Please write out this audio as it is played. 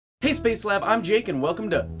Hey Space Lab, I'm Jake and welcome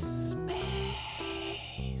to Space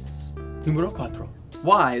Numero 4.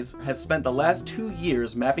 WISE has spent the last 2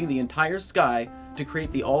 years mapping the entire sky to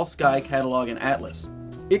create the All-Sky Catalog and Atlas.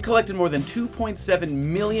 It collected more than 2.7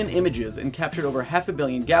 million images and captured over 500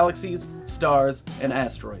 million galaxies, stars, and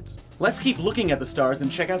asteroids. Let's keep looking at the stars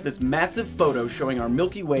and check out this massive photo showing our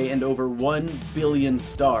Milky Way and over 1 billion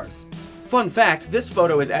stars. Fun fact, this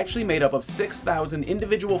photo is actually made up of 6,000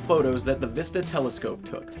 individual photos that the VISTA telescope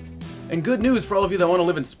took. And good news for all of you that want to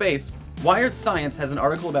live in space, Wired Science has an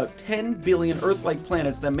article about 10 billion Earth-like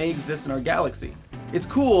planets that may exist in our galaxy. It's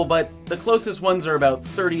cool, but the closest ones are about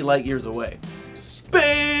 30 light years away.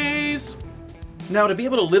 Space! Now, to be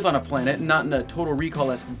able to live on a planet, not in a Total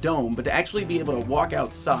Recall-esque dome, but to actually be able to walk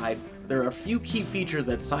outside, there are a few key features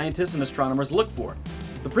that scientists and astronomers look for.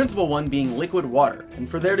 The principal one being liquid water, and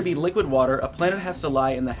for there to be liquid water, a planet has to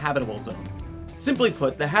lie in the habitable zone. Simply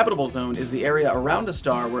put, the habitable zone is the area around a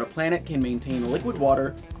star where a planet can maintain liquid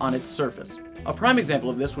water on its surface. A prime example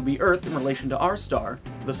of this would be Earth in relation to our star,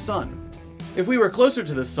 the Sun. If we were closer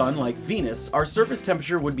to the Sun, like Venus, our surface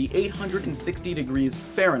temperature would be 860 degrees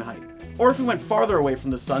Fahrenheit. Or if we went farther away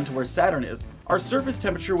from the Sun to where Saturn is, our surface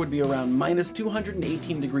temperature would be around minus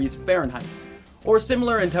 218 degrees Fahrenheit. Or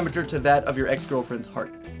similar in temperature to that of your ex-girlfriend's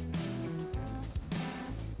heart.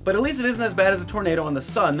 But at least it isn't as bad as a tornado on the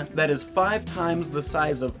Sun that is 5 times the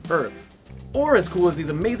size of Earth. Or as cool as these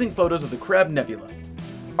amazing photos of the Crab Nebula.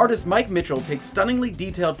 Artist Mike Mitchell takes stunningly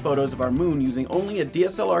detailed photos of our moon using only a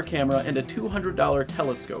DSLR camera and a $200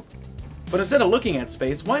 telescope. But instead of looking at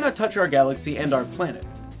space, why not touch our galaxy and our planet?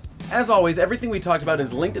 As always, everything we talked about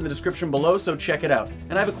is linked in the description below, so check it out.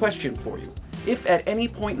 And I have a question for you. If at any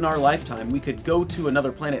point in our lifetime we could go to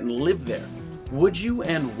another planet and live there, would you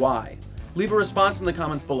and why? Leave a response in the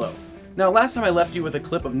comments below. Now, last time I left you with a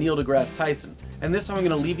clip of Neil deGrasse Tyson, and this time I'm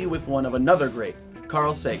going to leave you with one of another great,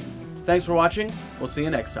 Carl Sagan. Thanks for watching, we'll see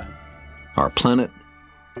you next time. Our planet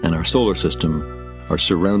and our solar system are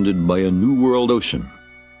surrounded by a new world ocean,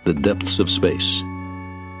 the depths of space.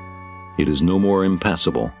 It is no more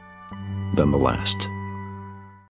impassable than the last.